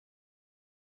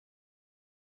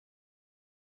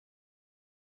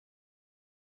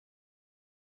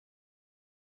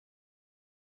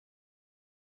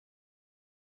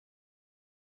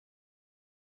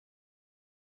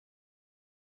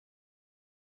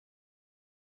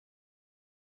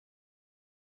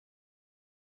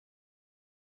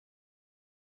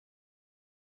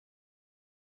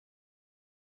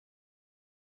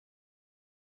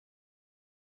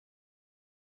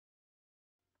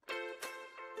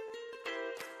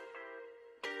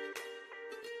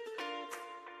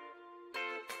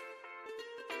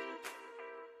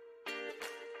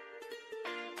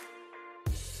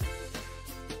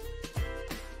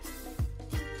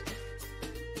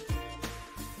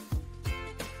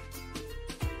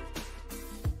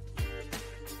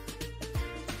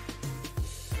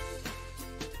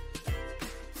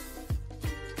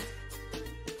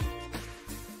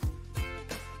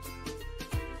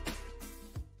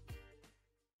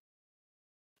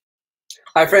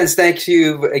Hi, friends. Thank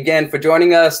you again for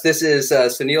joining us. This is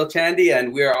Sunil Chandy,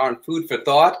 and we are on Food for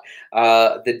Thought,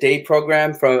 the day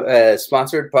program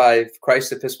sponsored by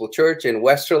Christ Episcopal Church in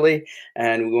Westerly.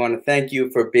 And we want to thank you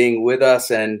for being with us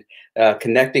and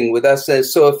connecting with us.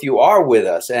 So, if you are with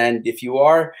us, and if you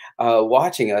are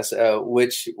watching us,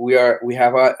 which we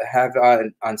have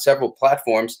on several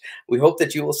platforms, we hope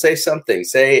that you will say something.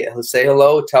 Say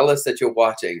hello. Tell us that you're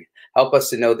watching. Help us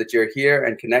to know that you're here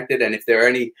and connected. And if there are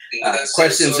any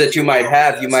questions that you might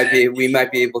have, we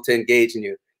might be able to engage in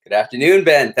you. Good afternoon,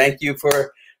 Ben. Thank you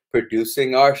for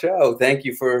producing our show. Thank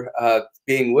you for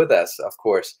being with us, of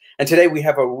course. And today we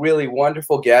have a really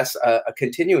wonderful guest, a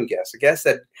continuing guest, a guest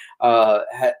that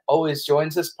always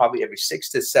joins us probably every 6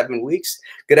 to 7 weeks.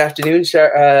 Good afternoon,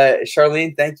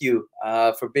 Charlene. Thank you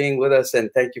for being with us, and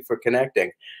thank you for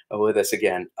connecting with us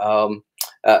again.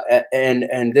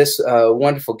 And this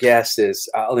wonderful guest is,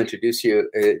 I'll introduce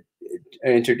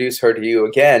her to you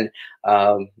again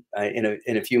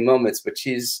in a few moments, but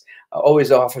she's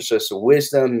always offers us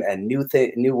wisdom and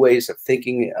new ways of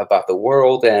thinking about the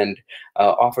world, and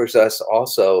offers us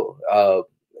also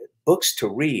books to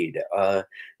read,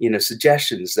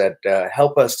 suggestions that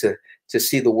help us to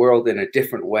see the world in a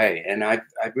different way. And I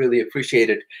have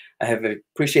appreciated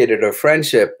her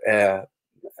friendship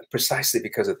precisely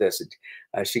because of this.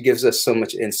 She gives us so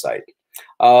much insight.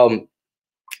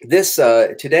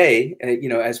 Today,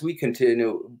 as we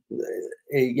continue,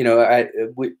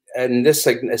 in this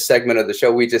segment of the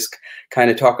show, we just kind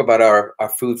of talk about our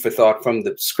food for thought from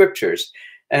the scriptures.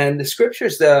 And the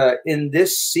scriptures in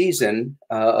this season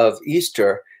of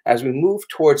Easter, as we move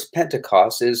towards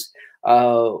Pentecost, is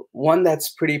one that's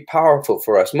pretty powerful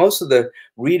for us. Most of the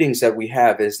readings that we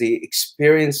have is the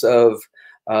experience of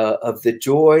the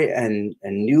joy and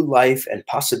new life and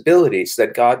possibilities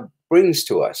that God brings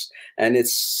to us. And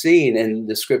it's seen in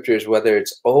the scriptures, whether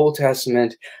it's Old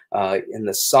Testament, in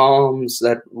the Psalms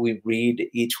that we read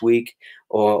each week,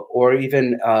 or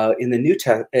even in the New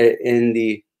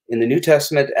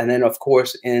Testament, and then of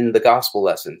course in the gospel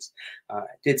lessons. I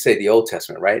did say the Old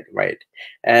Testament, right? Right.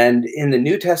 And in the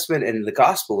New Testament and the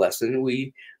gospel lesson,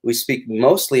 we speak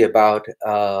mostly about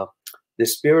the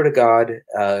Spirit of God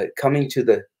coming to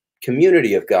the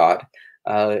community of God,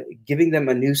 giving them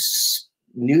a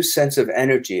new sense of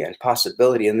energy and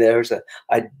possibility. And there's a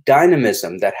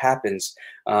dynamism that happens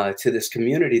to this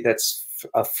community that's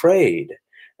afraid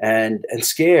and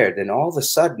scared. And all of a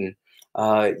sudden,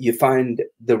 you find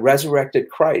the resurrected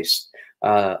Christ,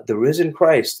 the risen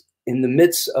Christ, in the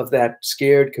midst of that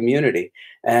scared community.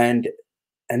 And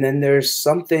then there's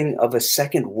something of a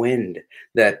second wind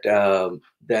that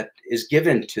is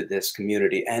given to this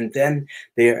community, and then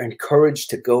they are encouraged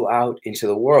to go out into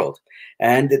the world,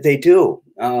 and they do.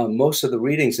 Most of the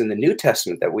readings in the New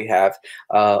Testament that we have,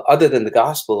 other than the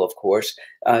Gospel, of course,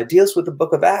 deals with the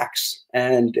Book of Acts,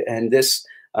 and this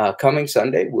coming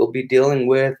Sunday we'll be dealing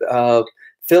with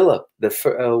Philip,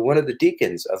 one of the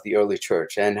deacons of the early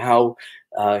church, and how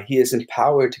he is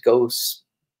empowered to go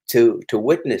to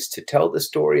witness, to tell the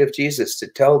story of Jesus, to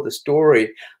tell the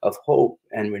story of hope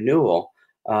and renewal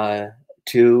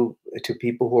to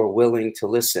people who are willing to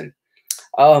listen.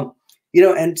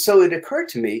 And so it occurred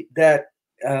to me that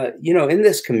in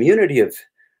this community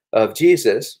of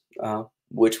Jesus,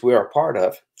 which we are part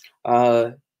of,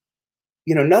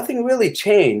 nothing really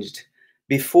changed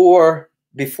before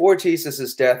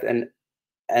Jesus's death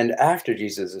and after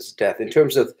Jesus's death in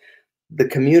terms of the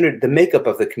community, the makeup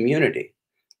of the community.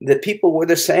 The people were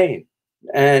the same,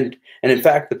 and in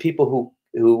fact, the people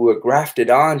who were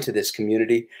grafted onto this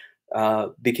community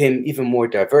became even more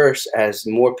diverse as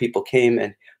more people came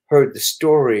and heard the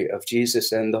story of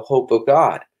Jesus and the hope of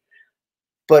God.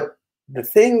 But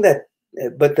the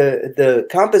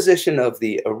composition of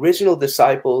the original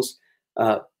disciples,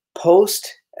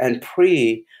 post and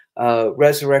pre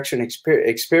resurrection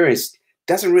experience,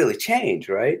 doesn't really change,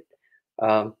 right?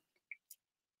 And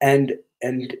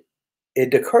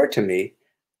it occurred to me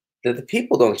that the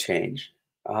people don't change,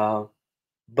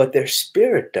 but their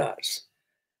spirit does.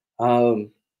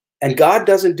 And God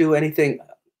doesn't do anything,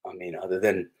 other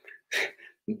than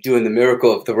doing the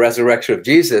miracle of the resurrection of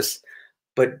Jesus.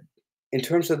 But in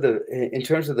terms of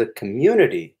the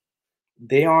community,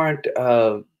 they aren't.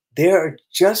 They're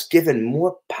just given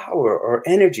more power or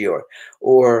energy,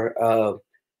 they're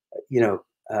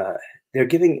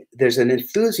giving. There's an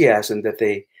enthusiasm that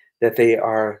they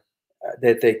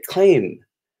claim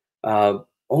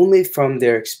only from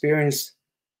their experience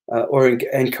or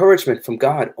encouragement from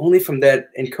God. Only from that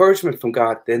encouragement from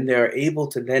God, then they're able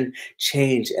to then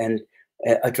change and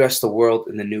address the world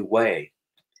in a new way.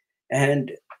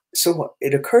 And so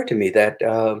it occurred to me that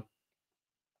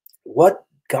what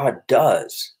God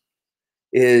does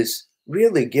is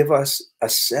really give us a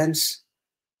sense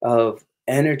of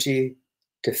energy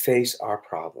to face our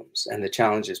problems and the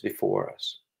challenges before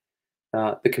us.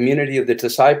 The community of the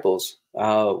disciples,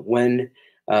 when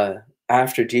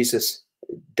after Jesus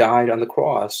died on the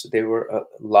cross, they were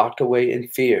locked away in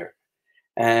fear,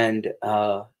 and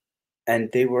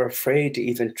they were afraid to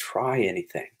even try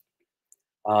anything.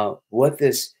 What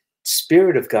this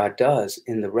Spirit of God does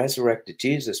in the resurrected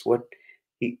Jesus,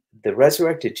 the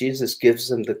resurrected Jesus gives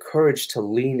them the courage to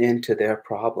lean into their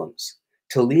problems,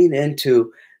 to lean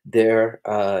into their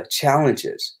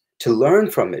challenges, to learn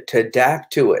from it, to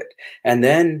adapt to it, and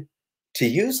then to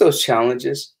use those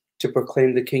challenges to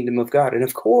proclaim the kingdom of God. And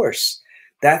of course,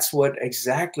 that's what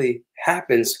exactly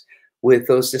happens with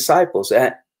those disciples.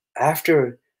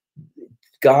 After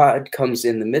God comes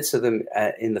in the midst of them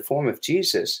in the form of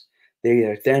Jesus, they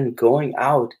are then going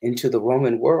out into the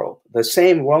Roman world, the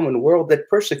same Roman world that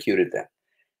persecuted them.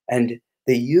 And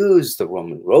they use the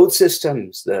Roman road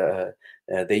systems, they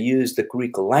use the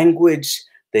Greek language,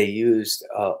 they used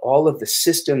all of the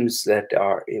systems that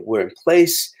were in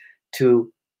place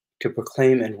to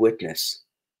proclaim and witness,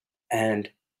 and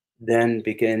then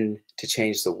begin to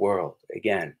change the world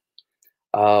again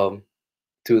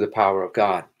through the power of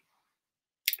God.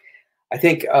 I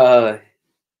think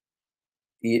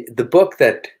the book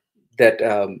that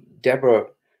Deborah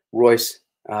Royce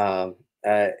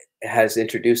has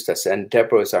introduced us, and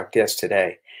Deborah is our guest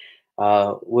today,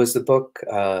 was the book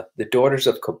 "The Daughters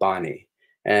of Kobani,"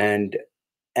 and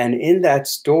in that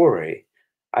story,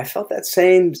 I felt that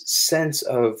same sense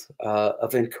of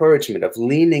encouragement, of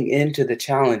leaning into the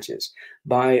challenges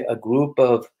by a group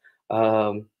of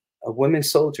women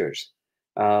soldiers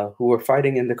who were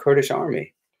fighting in the Kurdish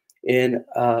army in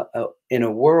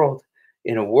a world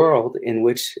in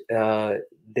which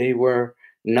they were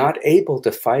not able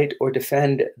to fight or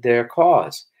defend their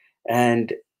cause,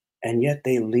 and yet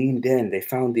they leaned in. They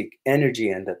found the energy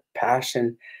and the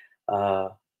passion,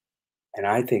 and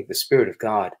I think the Spirit of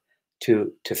God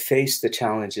to face the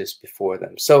challenges before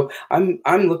them. So I'm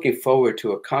looking forward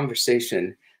to a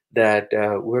conversation that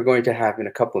we're going to have in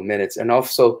a couple of minutes, and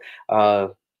also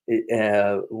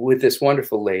with this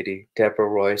wonderful lady, Deborah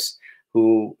Royce,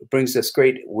 who brings us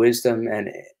great wisdom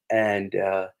and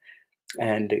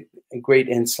great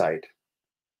insight.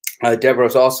 Deborah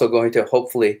is also going to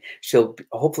she'll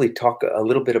hopefully talk a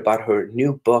little bit about her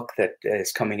new book that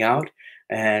is coming out,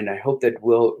 and I hope that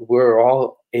we're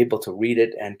all able to read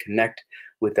it and connect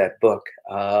with that book.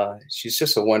 She's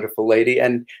just a wonderful lady,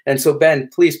 and so Ben,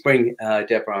 please bring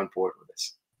Deborah on board with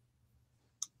us.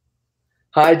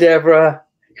 Hi, Deborah.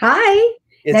 Hi.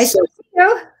 Nice to see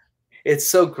you. It's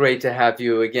so great to have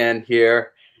you again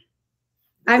here.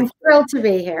 I'm thrilled to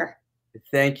be here.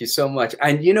 Thank you so much.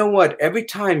 And you know what? Every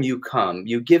time you come,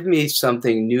 you give me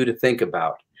something new to think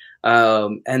about.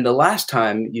 And the last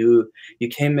time you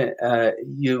came,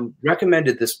 you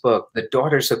recommended this book, The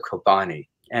Daughters of Kobani.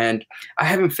 And I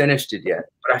haven't finished it yet,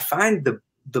 but I find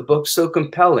the book so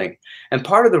compelling. And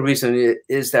part of the reason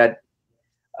is that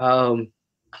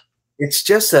it's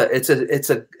just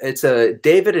it's a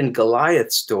David and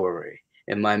Goliath story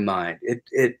in my mind.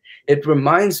 It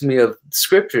reminds me of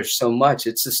scriptures so much.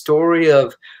 It's a story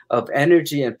of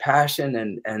energy and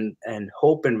passion and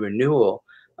hope and renewal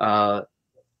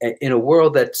in a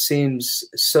world that seems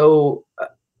so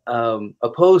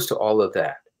opposed to all of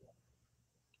that.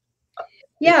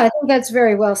 Yeah, I think that's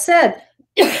very well said.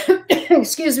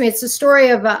 Excuse me. It's a story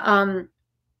of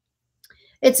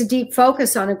it's a deep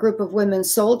focus on a group of women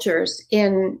soldiers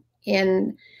in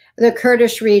the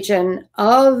Kurdish region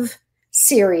of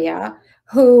Syria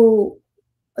who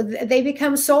they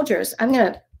become soldiers. I'm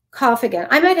going to cough again.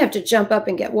 I might have to jump up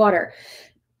and get water.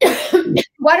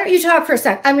 Why don't you talk for a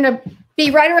sec? I'm going to be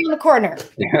right around the corner.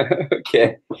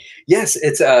 Okay. Yes,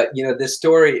 it's this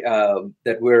story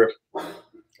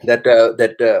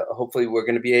that hopefully we're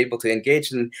going to be able to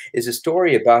engage in is a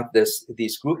story about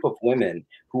these group of women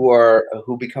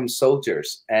who become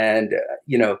soldiers and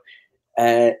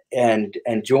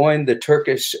and join the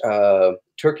Turkish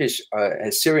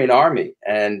Syrian army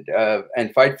and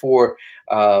fight for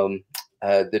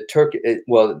the Turk.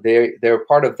 Well, they're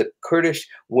part of the Kurdish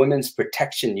Women's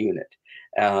Protection Unit,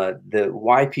 the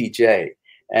YPJ,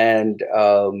 and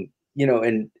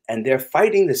and they're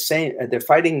fighting the same. They're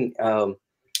fighting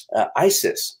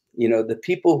ISIS. The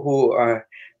people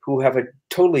who have a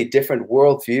totally different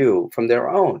worldview from their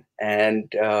own. And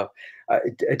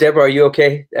Deborah, are you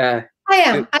okay? I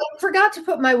am. I forgot to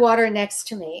put my water next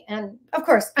to me, and of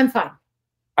course, I'm fine.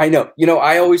 I know.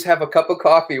 I always have a cup of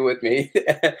coffee with me.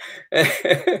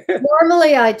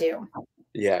 Normally, I do.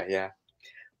 Yeah.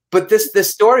 but this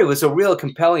story was a real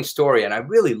compelling story, and I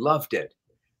really loved it.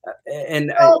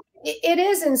 Well, it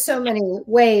is in so many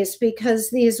ways, because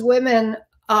these women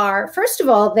are, first of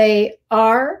all, they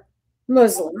are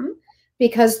Muslim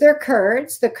because they're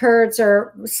Kurds. The Kurds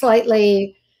are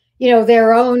slightly,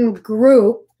 their own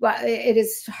group. It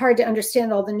is hard to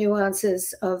understand all the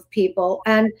nuances of people.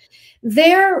 And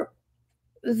their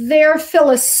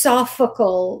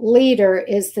philosophical leader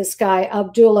is this guy,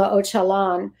 Abdullah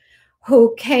Öcalan,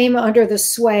 who came under the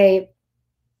sway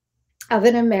of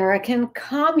an American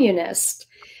communist.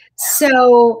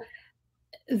 So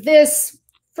this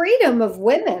freedom of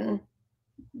women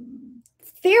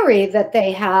theory that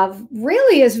they have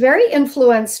really is very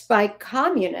influenced by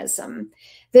communism.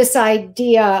 This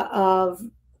idea of,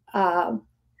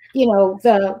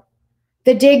 the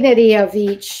dignity of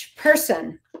each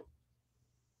person.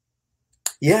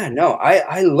 Yeah, no,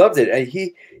 I loved it.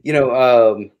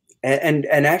 And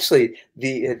actually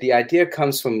the idea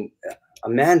comes from a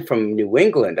man from New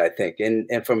England, I think,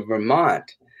 and from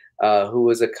Vermont, who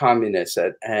was a communist,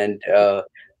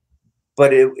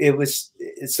 but it was,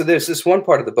 so there's this one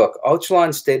part of the book.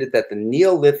 Öcalan stated that the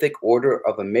Neolithic order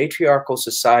of a matriarchal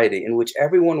society in which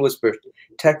everyone was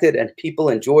protected and people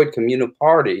enjoyed communal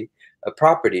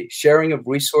property, sharing of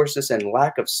resources, and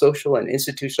lack of social and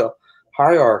institutional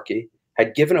hierarchy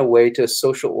had given way to a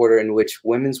social order in which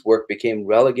women's work became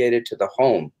relegated to the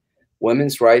home.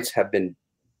 Women's rights have been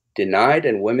denied,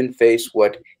 and women face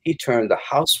what he termed the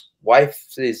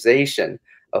housewifeization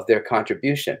of their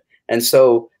contribution. And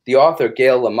so the author,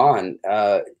 Gail Lemon,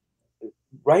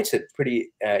 writes it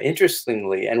pretty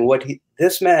interestingly. And what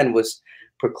this man was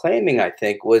proclaiming, I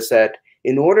think, was that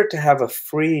in order to have a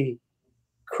free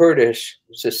Kurdish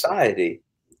society,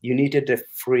 you needed to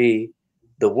free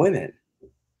the women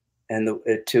and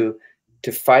to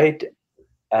fight,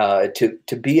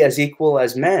 to be as equal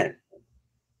as men.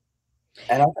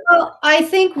 And I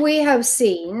think we have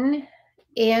seen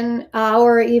in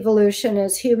our evolution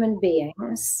as human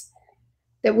beings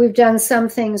that we've done some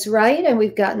things right and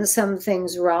we've gotten some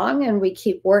things wrong, and we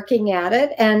keep working at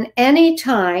it. And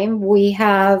anytime we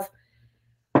have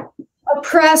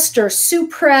oppressed or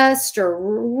suppressed or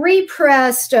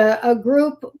repressed a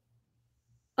group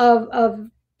of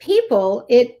people,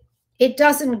 it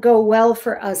doesn't go well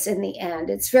for us in the end.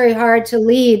 It's very hard to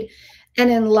lead an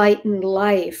enlightened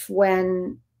life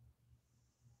when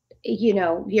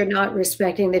you're not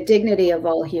respecting the dignity of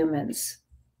all humans.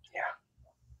 Yeah,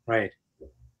 right.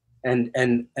 And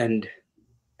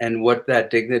what that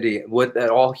dignity, what that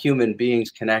all human beings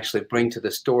can actually bring to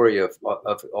the story of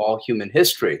all human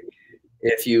history,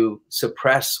 if you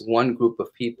suppress one group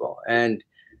of people. And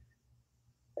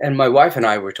my wife and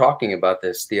I were talking about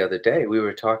this the other day. We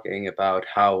were talking about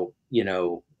how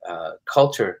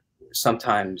culture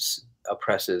sometimes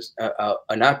oppresses,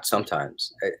 not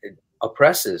sometimes, it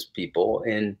oppresses people,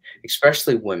 in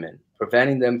especially women,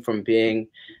 preventing them from being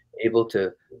able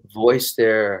to voice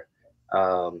their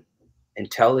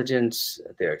intelligence,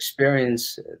 their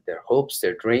experience, their hopes,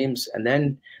 their dreams. And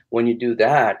then when you do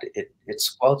that, it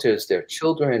squelches their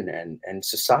children and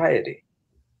society.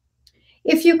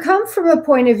 If you come from a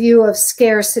point of view of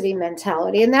scarcity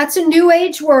mentality, and that's a new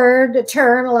age word, a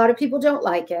term, a lot of people don't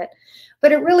like it,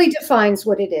 but it really defines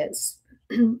what it is.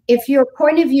 If your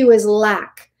point of view is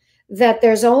lack, that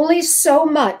there's only so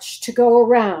much to go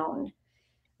around,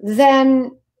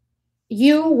 then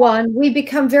we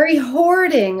become very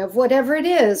hoarding of whatever it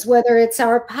is, whether it's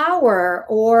our power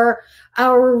or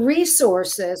our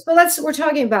resources. But we're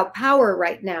talking about power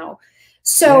right now.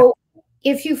 So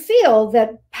if you feel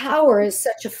that power is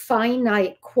such a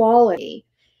finite quality,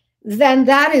 then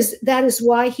that is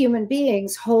why human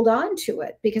beings hold on to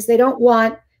it, because they don't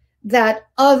want that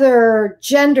other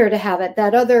gender to have it,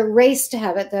 that other race to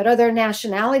have it, that other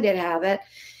nationality to have it.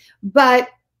 But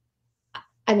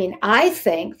I mean, I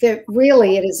think that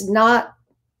really it is not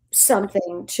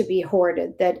something to be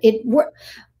hoarded, that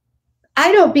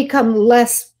I don't become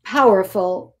less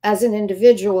powerful as an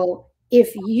individual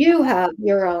if you have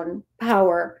your own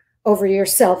power over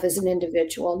yourself as an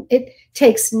individual. It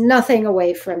takes nothing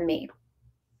away from me.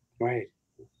 Right.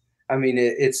 I mean,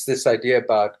 it's this idea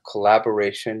about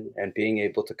collaboration and being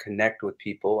able to connect with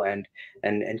people and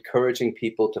encouraging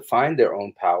people to find their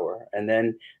own power. And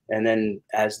then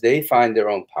as they find their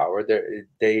own power,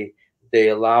 they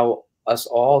allow us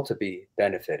all to be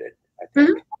benefited, I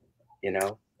think,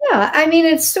 Yeah, I mean,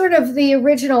 it's sort of the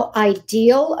original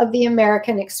ideal of the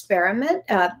American experiment.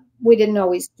 We didn't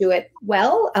always do it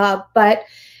well, but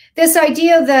this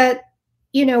idea that,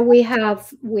 we have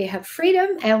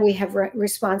freedom and we have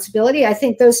responsibility. I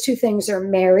think those two things are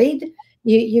married.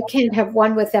 You can't have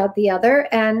one without the other.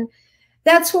 And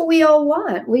that's what we all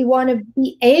want. We want to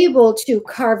be able to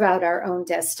carve out our own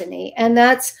destiny. And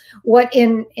that's what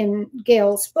in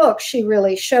Gail's book, she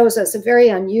really shows us a very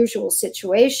unusual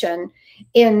situation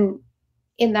in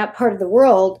that part of the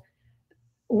world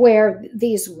where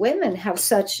these women have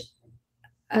such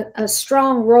a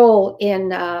strong role in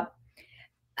not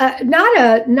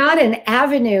an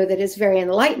avenue that is very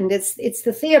enlightened. It's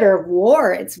the theater of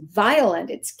war. It's violent.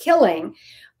 It's killing.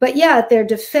 But yet they're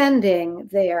defending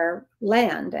their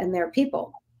land and their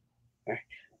people.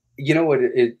 You know what?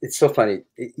 It's so funny.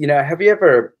 You know, have you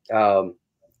ever?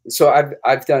 So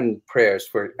I've done prayers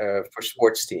for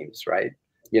sports teams, right?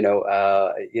 You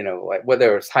know,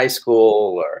 whether it's high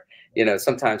school or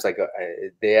sometimes like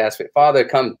they ask me, Father,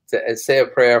 come to say a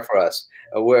prayer for us.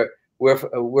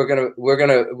 We're gonna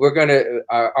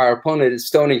our opponent is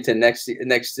Stonington next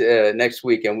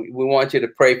week, and we want you to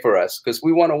pray for us because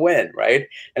we want to win, right?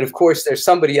 And of course, there's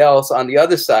somebody else on the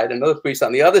other side, another priest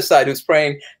on the other side, who's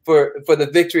praying for the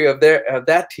victory of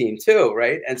that team too,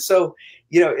 right? And so,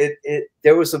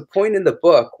 there was a point in the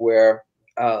book where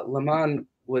Lamont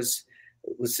was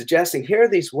suggesting, here are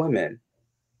these women,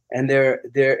 and they're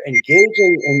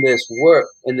engaging in this work,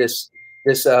 in this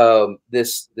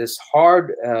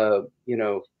hard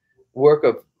work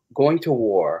of going to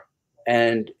war,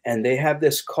 and they have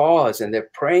this cause, and they're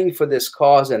praying for this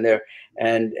cause, and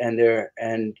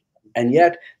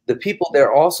yet the people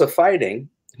they're also fighting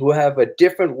who have a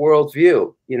different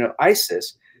worldview,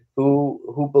 ISIS,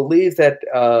 who believe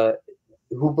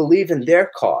in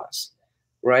their cause,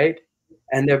 right?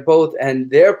 And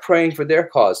they're praying for their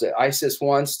cause. ISIS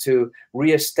wants to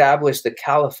reestablish the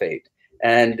caliphate,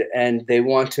 and they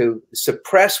want to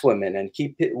suppress women and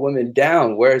keep women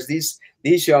down, whereas these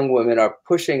young women are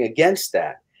pushing against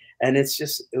that. And it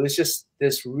was just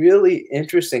this really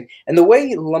interesting. And the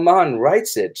way Lamont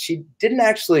writes it, she didn't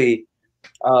actually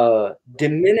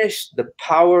diminish the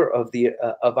power of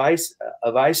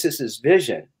ISIS's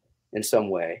vision in some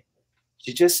way.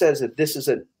 She just says that this is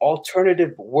an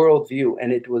alternative worldview,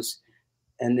 and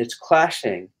it's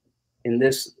clashing in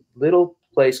this little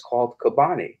place called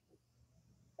Kobani.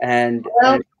 And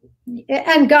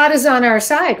God is on our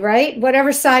side, right?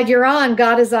 Whatever side you're on,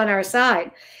 God is on our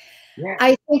side. Yeah.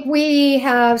 I think we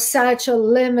have such a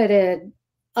limited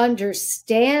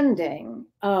understanding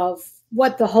of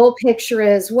what the whole picture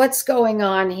is, what's going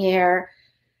on here.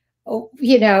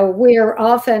 We're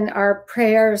often, our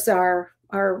prayers are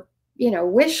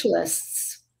wish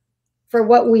lists for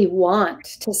what we want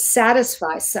to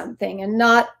satisfy something, and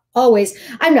not always.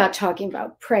 I'm not talking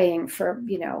about praying for,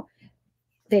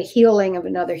 the healing of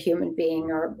another human being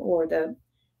or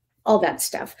all that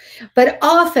stuff. But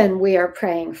often we are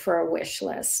praying for a wish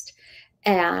list.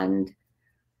 And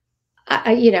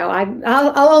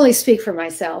I'll only speak for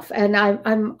myself, and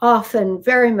I'm often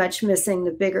very much missing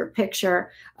the bigger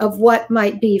picture of what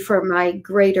might be for my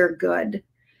greater good.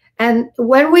 And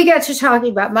when we get to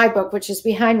talking about my book, which is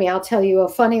behind me, I'll tell you a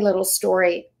funny little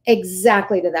story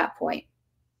exactly to that point.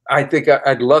 I think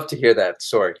I'd love to hear that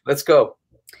story. Let's go.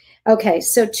 Okay,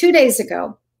 so 2 days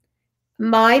ago,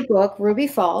 my book, Ruby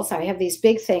Falls, I have these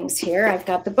big things here. I've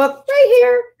got the book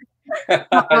right here.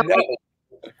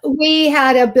 We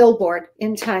had a billboard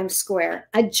in Times Square,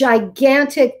 a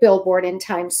gigantic billboard in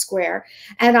Times Square.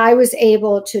 And I was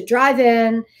able to drive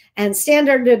in and stand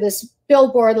under this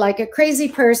billboard like a crazy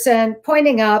person,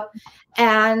 pointing up,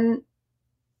 and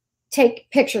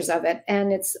take pictures of it.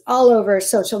 And it's all over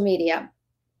social media.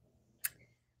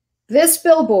 This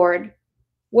billboard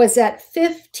was at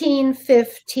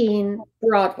 1515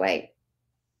 Broadway.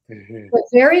 Mm-hmm. The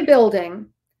very building,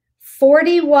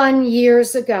 41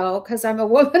 years ago, because I'm a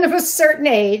woman of a certain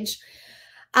age.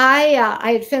 I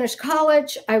had finished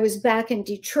college. I was back in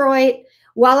Detroit.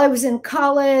 While I was in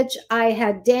college, I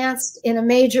had danced in a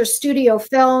major studio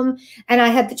film, and I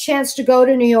had the chance to go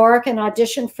to New York and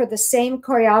audition for the same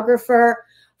choreographer,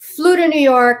 flew to New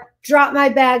York, dropped my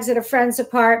bags at a friend's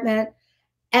apartment,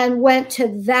 and went to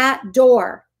that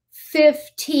door,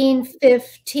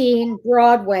 1515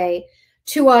 Broadway,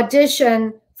 to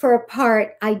audition for a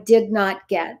part I did not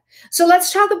get. So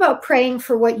let's talk about praying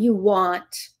for what you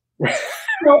want.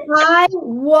 So I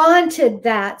wanted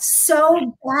that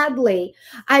so badly.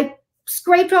 I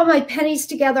scraped all my pennies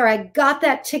together. I got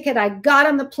that ticket. I got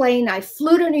on the plane. I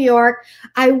flew to New York.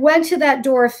 I went to that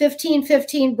door,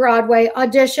 1515 Broadway,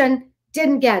 audition,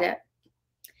 didn't get it.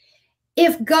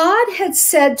 If God had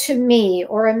said to me,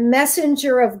 or a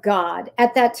messenger of God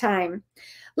at that time,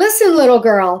 listen, little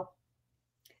girl,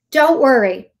 don't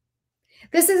worry.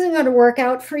 This isn't going to work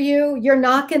out for you. You're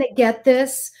not going to get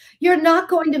this. You're not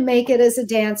going to make it as a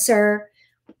dancer.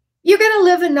 You're going to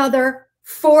live another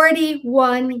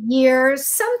 41 years.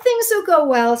 Some things will go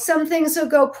well, some things will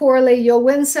go poorly. You'll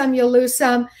win some, you'll lose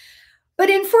some. But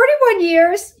in 41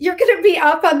 years, you're going to be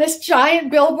up on this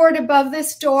giant billboard above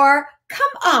this door.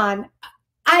 Come on.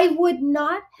 I would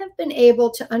not have been able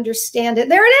to understand it.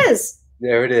 There it is.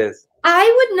 There it is.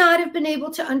 I would not have been able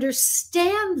to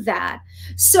understand that.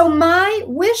 So my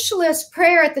wish list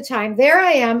prayer at the time, there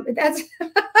I am. That's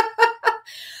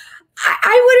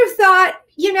I would have thought,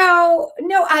 you know,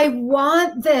 no, I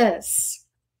want this.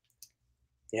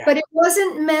 Yeah. But it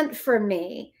wasn't meant for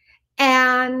me.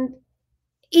 And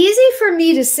easy for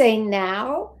me to say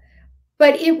now,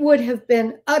 but it would have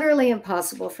been utterly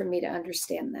impossible for me to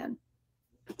understand then.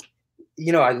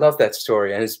 You know, I love that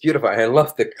story, and it's beautiful. I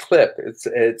love the clip.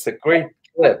 It's a great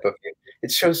clip of you.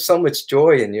 It shows so much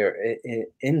joy in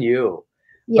you.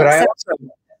 Yes. But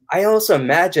I also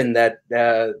imagine that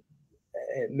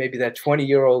maybe that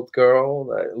 20-year-old girl,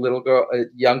 little girl, a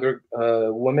younger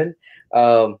woman,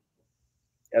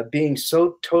 being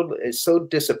so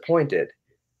disappointed,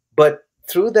 but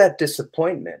through that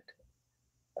disappointment,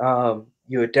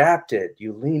 you adapted,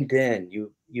 you leaned in,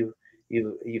 you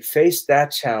faced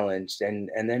that challenge, and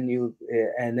then you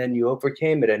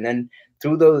overcame it, and then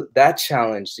through that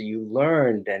challenge, you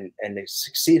learned and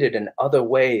succeeded in other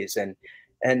ways, and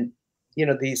you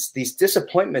know, these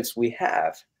disappointments we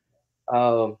have,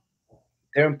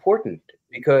 they're important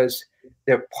because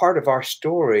they're part of our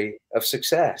story of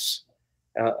success,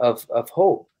 of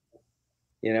hope.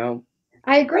 You know.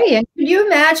 I agree. And can you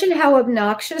imagine how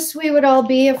obnoxious we would all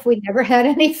be if we never had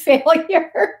any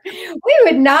failure? We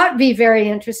would not be very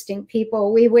interesting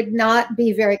people. We would not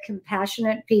be very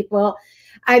compassionate people.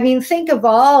 I mean, think of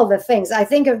all the things. I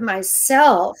think of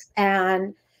myself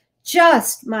and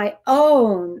just my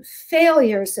own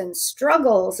failures and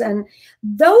struggles. And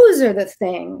those are the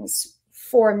things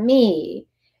for me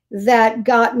that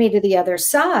got me to the other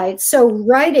side. So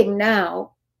writing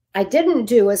now, I didn't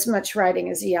do as much writing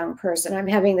as a young person. I'm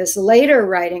having this later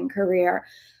writing career.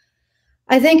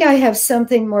 I think I have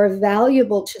something more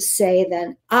valuable to say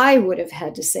than I would have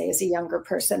had to say as a younger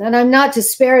person. And I'm not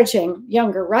disparaging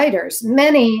younger writers.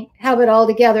 Many have it all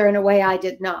together in a way I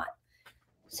did not.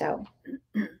 So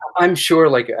I'm sure,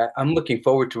 like, I'm looking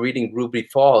forward to reading Ruby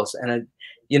Falls. And,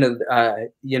 you know,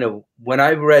 when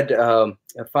I read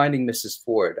Finding Mrs.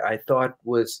 Ford, I thought it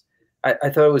was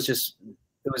just,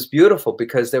 it was beautiful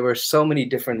because there were so many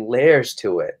different layers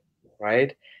to it,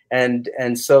 right? And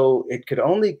so it could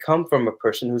only come from a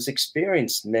person who's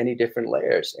experienced many different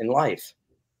layers in life,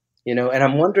 you know. And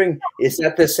I'm wondering, is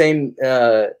that the same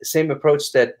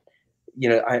approach that, you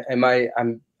know,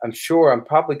 I'm sure I'm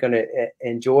probably going to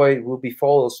enjoy Ruby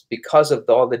Falls because of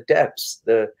all the depths,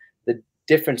 the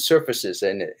different surfaces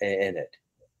in it.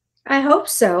 I hope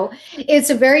so.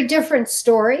 It's a very different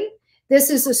story. This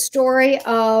is a story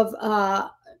of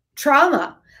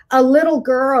trauma. A little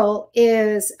girl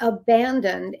is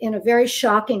abandoned in a very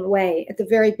shocking way at the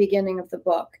very beginning of the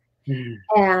book. Mm.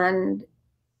 And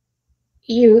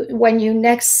when you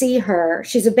next see her,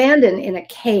 she's abandoned in a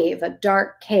cave, a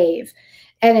dark cave,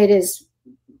 and it is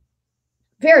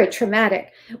very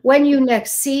traumatic. When you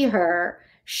next see her,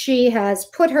 she has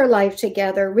put her life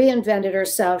together, reinvented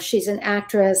herself. She's an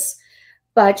actress,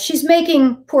 but she's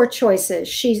making poor choices.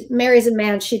 She marries a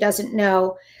man she doesn't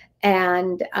know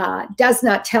and does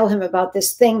not tell him about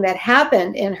this thing that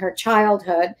happened in her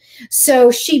childhood.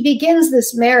 So she begins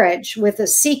this marriage with a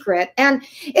secret, and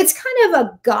it's kind of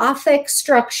a Gothic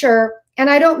structure.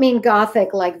 And I don't mean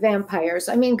Gothic like vampires.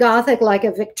 I mean Gothic like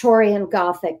a Victorian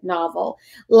Gothic novel,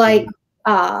 like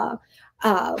Jane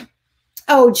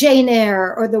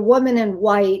Eyre or The Woman in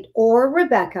White or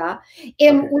Rebecca,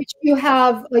 in which you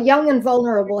have a young and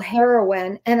vulnerable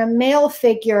heroine and a male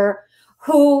figure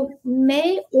who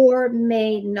may or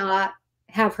may not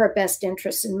have her best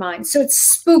interests in mind. So it's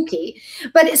spooky,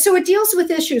 but so it deals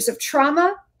with issues of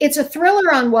trauma. It's a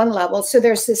thriller on one level. So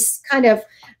there's this kind of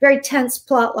very tense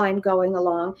plot line going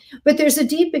along, but there's a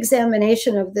deep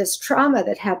examination of this trauma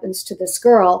that happens to this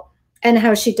girl and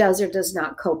how she does or does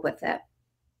not cope with it.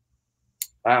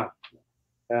 Wow.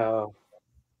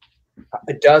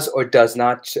 Does or does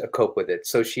not cope with it.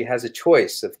 So she has a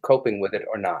choice of coping with it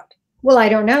or not. Well, I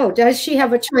don't know. Does she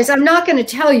have a choice? I'm not going to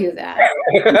tell you that.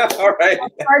 All right.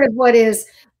 Part of what is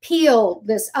peeled,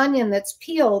 this onion that's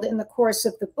peeled in the course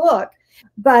of the book,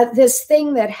 but this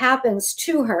thing that happens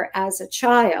to her as a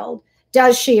child,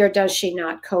 does she or does she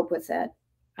not cope with it?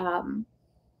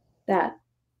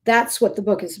 That's what the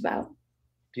book is about.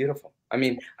 Beautiful. I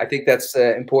mean, I think that's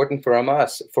important for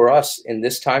us in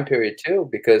this time period too,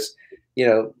 because, you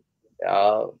know,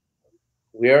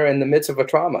 we are in the midst of a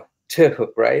trauma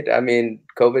too, right? I mean,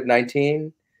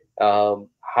 COVID-19,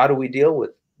 How do we deal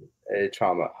with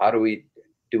trauma? How do we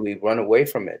run away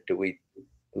from it? Do we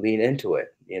lean into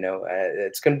it? You know,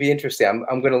 it's going to be interesting.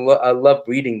 I'm going to I love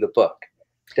reading the book.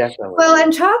 Definitely. Well,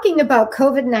 I'm talking about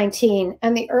COVID-19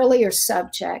 and the earlier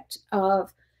subject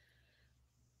of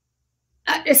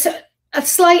it's a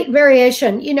slight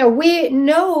variation. You know, we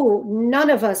know none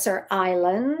of us are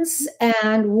islands,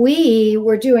 and we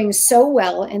were doing so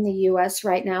well in the US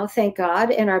right now, thank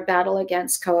God, in our battle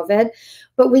against COVID,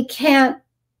 but we can't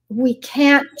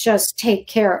just take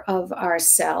care of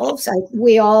ourselves.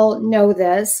 We all know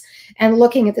this, and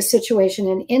looking at the situation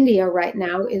in India right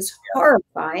now is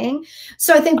horrifying.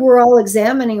 So I think we're all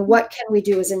examining what can we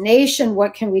do as a nation,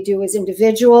 what can we do as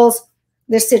individuals.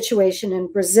 This situation in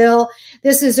Brazil,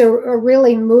 this is a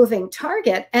really moving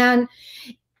target. And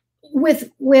with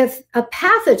a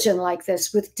pathogen like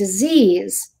this, with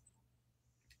disease,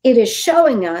 it is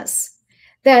showing us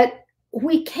that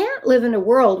we can't live in a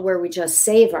world where we just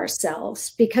save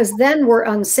ourselves, because then we're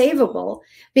unsavable,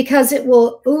 because it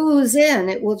will ooze in,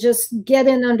 it will just get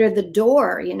in under the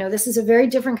door. You know, this is a very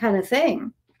different kind of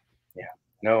thing. Yeah,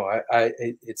 no,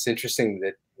 it's interesting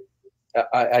that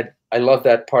I love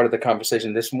that part of the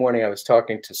conversation. This morning, I was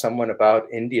talking to someone about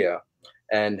India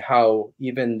and how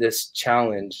even this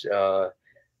challenge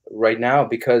right now,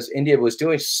 because India was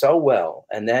doing so well,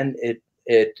 and then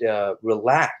it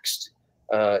relaxed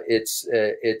its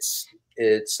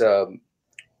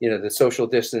you know, the social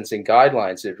distancing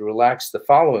guidelines. It relaxed the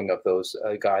following of those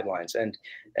guidelines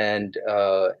and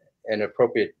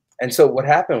appropriate. And so what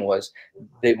happened was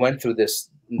they went through this.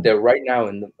 They're right now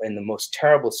in the most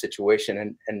terrible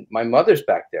situation, and my mother's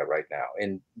back there right now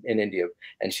in India,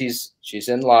 and she's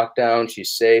in lockdown.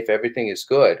 She's safe. Everything is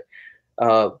good.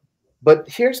 But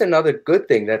here's another good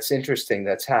thing that's interesting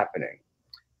that's happening.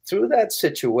 Through that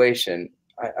situation,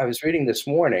 I was reading this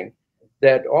morning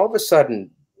that all of a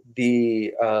sudden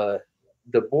the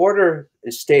border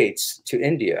states to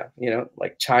India, you know,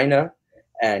 like China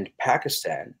and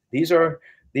Pakistan, these are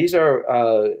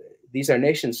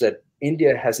nations that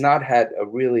India has not had a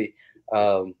really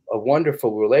a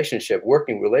wonderful relationship,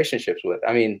 working relationships with.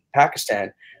 I mean,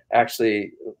 Pakistan,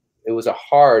 actually, it was a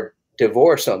hard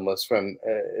divorce almost from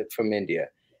India,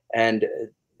 and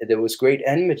there was great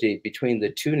enmity between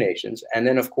the two nations. And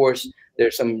then, of course,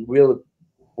 there's some real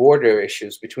border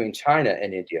issues between China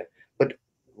and India. But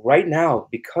right now,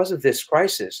 because of this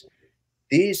crisis,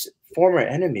 these former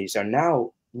enemies are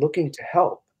now looking to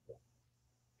help.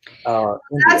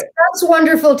 That's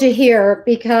wonderful to hear,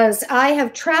 because I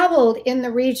have traveled in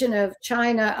the region of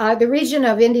China, the region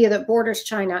of India that borders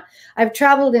China. I've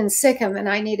traveled in Sikkim, and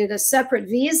I needed a separate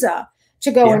visa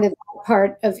to go into that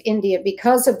part of India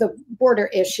because of the border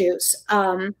issues.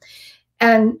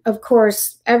 And of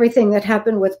course, everything that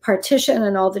happened with partition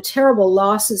and all the terrible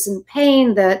losses and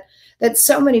pain that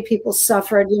so many people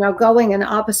suffered, you know, going in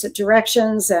opposite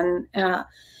directions. And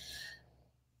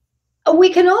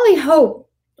we can only hope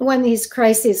when these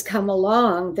crises come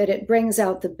along that it brings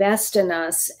out the best in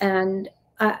us. And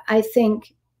I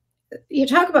think you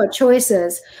talk about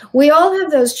choices. We all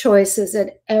have those choices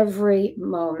at every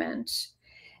moment.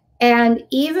 And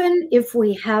even if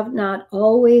we have not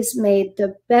always made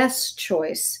the best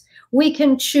choice, we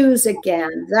can choose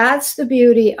again. That's the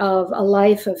beauty of a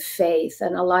life of faith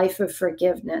and a life of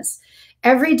forgiveness.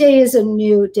 Every day is a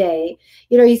new day.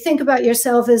 You know, you think about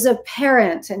yourself as a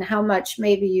parent and how much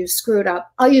maybe you screwed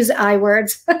up. I'll use I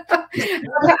words. How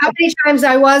many times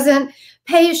I wasn't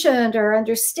patient or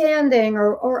understanding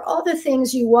or all the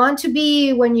things you want to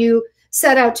be when you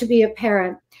set out to be a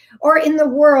parent. Or in the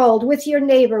world, with your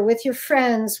neighbor, with your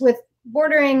friends, with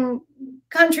bordering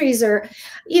countries, or,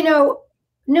 you know,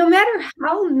 no matter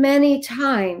how many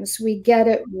times we get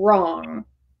it wrong,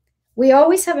 we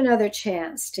always have another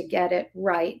chance to get it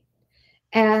right.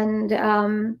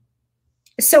 And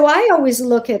so I always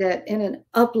look at it in an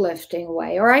uplifting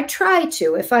way, or I try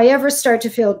to, if I ever start to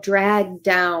feel dragged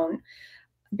down,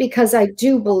 because I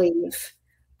do believe,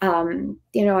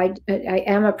 you know, I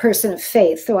am a person of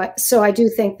faith. So I do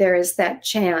think there is that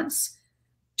chance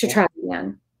to try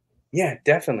again. Yeah,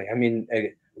 definitely. I mean,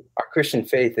 our Christian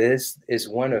faith is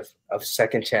one of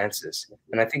second chances.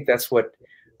 And I think that's what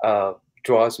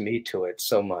draws me to it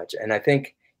so much. And I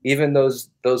think even those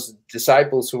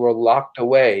disciples who were locked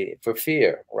away for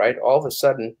fear, right? All of a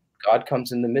sudden, God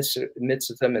comes in the midst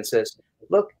of them and says,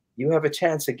 look, you have a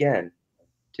chance again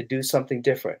to do something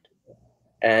different.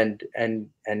 And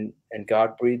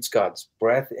God breathes God's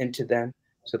breath into them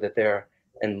so that they're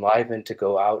enlivened to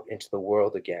go out into the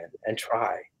world again and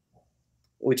try,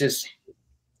 which is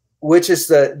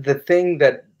the thing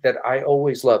that I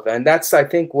always love. And that's, I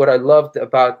think, what I loved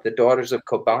about the Daughters of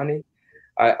Kobani.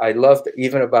 I loved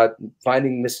even about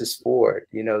Finding Mrs. Ford.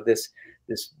 You know, this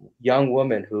young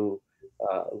woman who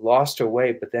lost her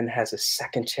way, but then has a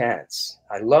second chance.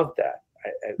 I love that.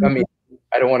 I mean,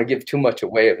 I don't want to give too much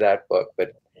away of that book,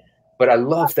 but I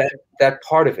love that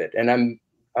part of it, and I'm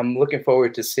looking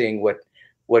forward to seeing what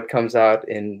comes out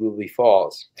in Ruby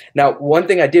Falls. Now, one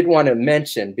thing I did want to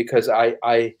mention, because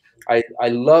I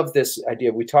love this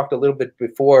idea. We talked a little bit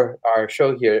before our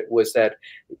show here, was that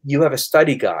you have a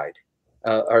study guide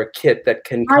or a kit that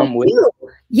can come with.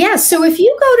 Yes. So if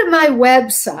you go to my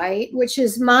website, which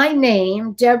is my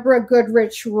name,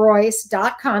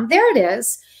 DeborahGoodrichRoyce.com, there it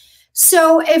is.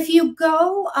 So if you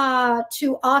go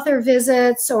to author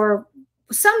visits or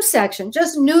some section,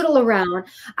 just noodle around.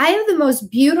 I have the most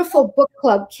beautiful book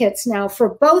club kits now for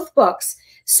both books.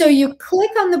 So you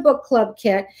click on the book club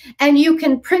kit and you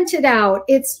can print it out.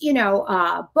 It's, you know,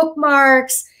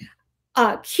 bookmarks,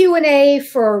 Q&A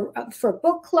for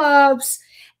book clubs.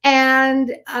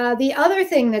 And the other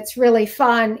thing that's really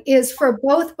fun is for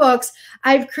both books,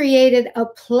 I've created a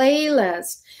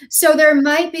playlist. So there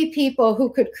might be people who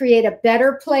could create a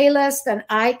better playlist than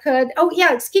I could. Oh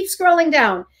yeah, keep scrolling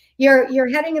down. You're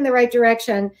heading in the right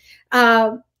direction.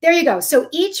 There you go. So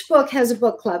each book has a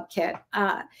book club kit,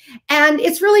 and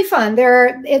it's really fun.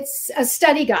 It's a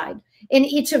study guide in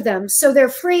each of them, so they're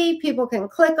free. People can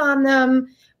click on them,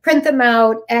 print them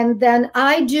out, and then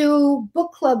I do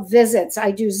book club visits. I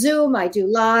do Zoom, I do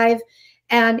live,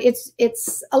 and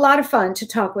it's a lot of fun to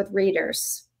talk with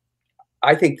readers.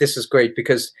 I think this is great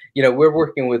because, you know, we're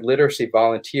working with literacy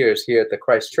volunteers here at the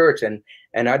Christ Church, and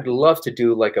I'd love to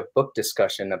do like a book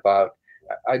discussion about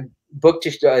book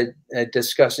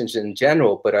discussions in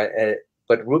general, but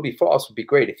Ruby Falls would be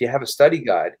great. If you have a study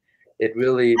guide, it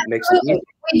really makes it easy.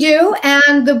 We do,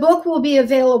 and the book will be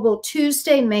available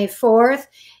Tuesday, May 4th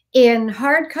in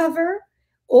hardcover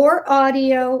or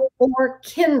audio or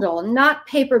Kindle, not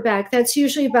paperback. That's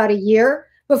usually about a year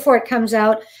before it comes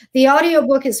out. The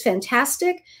audiobook is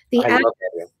fantastic. The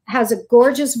actress has a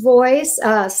gorgeous voice,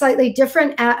 slightly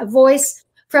different voice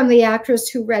from the actress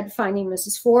who read Finding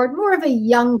Mrs. Ford, more of a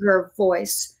younger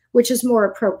voice, which is more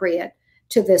appropriate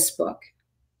to this book.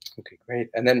 Okay, great.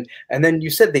 And then you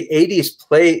said the 80s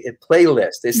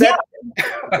playlist. Is that?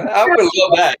 I would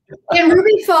love that. In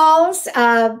Ruby Falls,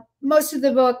 most of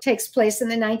the book takes place in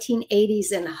the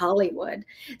 1980s in Hollywood.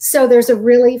 So there's a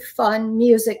really fun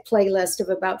music playlist of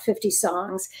about 50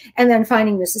 songs. And then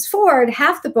Finding Mrs. Ford,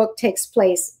 half the book takes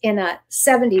place in a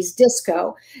 70s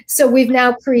disco. So we've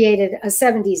now created a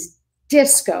 70s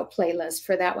disco playlist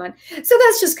for that one. So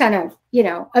that's just kind of, you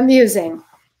know, amusing.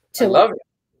 I love it.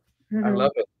 Mm-hmm. I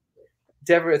love it.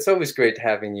 Deborah, it's always great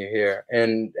having you here,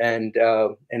 and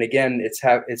again,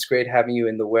 it's great having you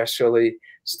in the Westerly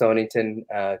Stonington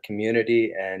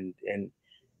community, and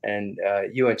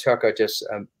you and Chuck are just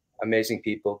amazing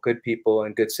people, good people,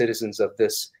 and good citizens of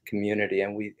this community,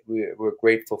 and we're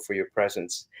grateful for your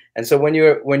presence. And so when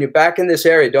you're back in this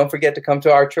area, don't forget to come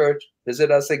to our church,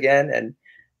 visit us again,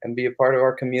 and be a part of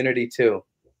our community too.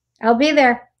 I'll be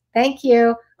there. Thank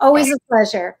you. Always a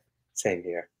pleasure. Same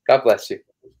here. God bless you.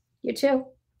 You too.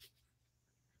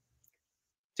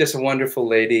 Just a wonderful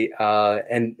lady,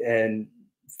 and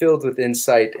filled with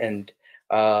insight. And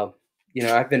you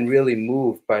know, I've been really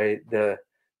moved by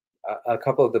a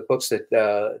couple of the books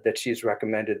that she's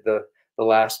recommended. The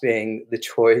last being The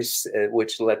Choice,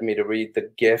 which led me to read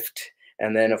The Gift,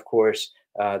 and then of course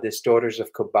this Daughters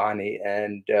of Kobani.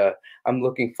 And I'm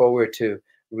looking forward to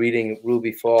reading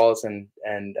Ruby Falls, and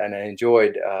I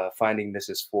enjoyed Finding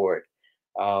Mrs. Ford.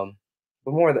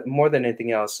 But more than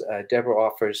anything else, Deborah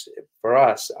offers for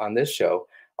us on this show,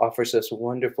 offers us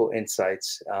wonderful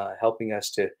insights, helping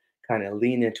us to kind of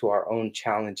lean into our own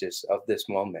challenges of this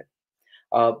moment.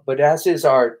 But as is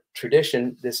our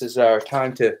tradition, this is our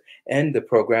time to end the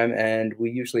program, and we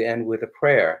usually end with a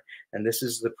prayer. And this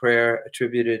is the prayer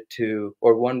attributed to,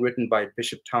 or one written by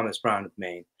Bishop Thomas Brown of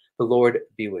Maine. The Lord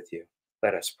be with you.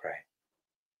 Let us pray.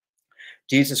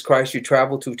 Jesus Christ, you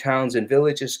traveled through towns and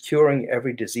villages, curing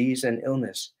every disease and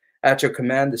illness. At your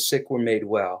command, the sick were made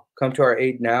well. Come to our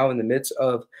aid now in the midst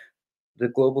of the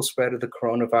global spread of the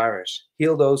coronavirus.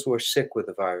 Heal those who are sick with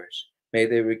the virus. May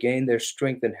they regain their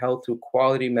strength and health through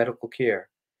quality medical care.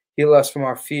 Heal us from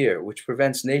our fear, which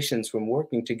prevents nations from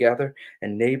working together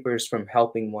and neighbors from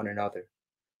helping one another.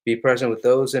 Be present with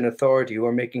those in authority who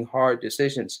are making hard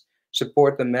decisions.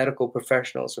 Support the medical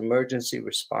professionals, emergency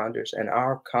responders, and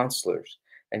our counselors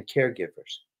and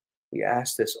caregivers. We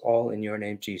ask this all in your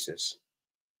name, Jesus.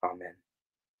 Amen.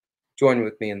 Join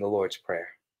with me in the Lord's Prayer.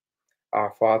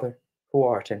 Our Father, who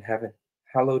art in heaven,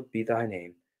 hallowed be thy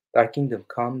name. Thy kingdom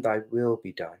come, thy will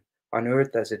be done, on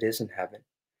earth as it is in heaven.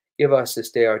 Give us this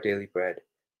day our daily bread.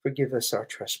 Forgive us our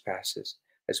trespasses,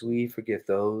 as we forgive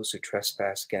those who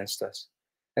trespass against us.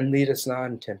 And lead us not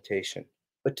into temptation,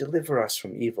 but deliver us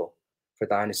from evil. For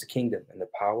thine is the kingdom, and the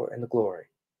power, and the glory,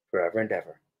 forever and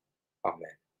ever. Amen.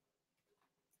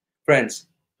 Friends,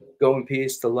 go in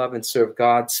peace to love and serve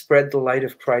God. Spread the light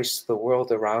of Christ to the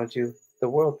world around you. The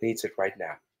world needs it right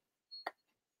now.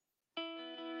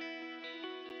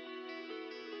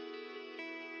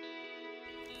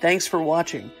 Thanks for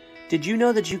watching. Did you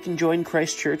know that you can join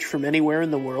Christ Church from anywhere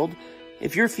in the world?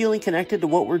 If you're feeling connected to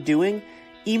what we're doing,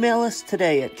 email us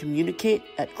today at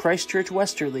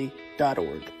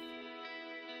communicate@christchurchwesterly.org.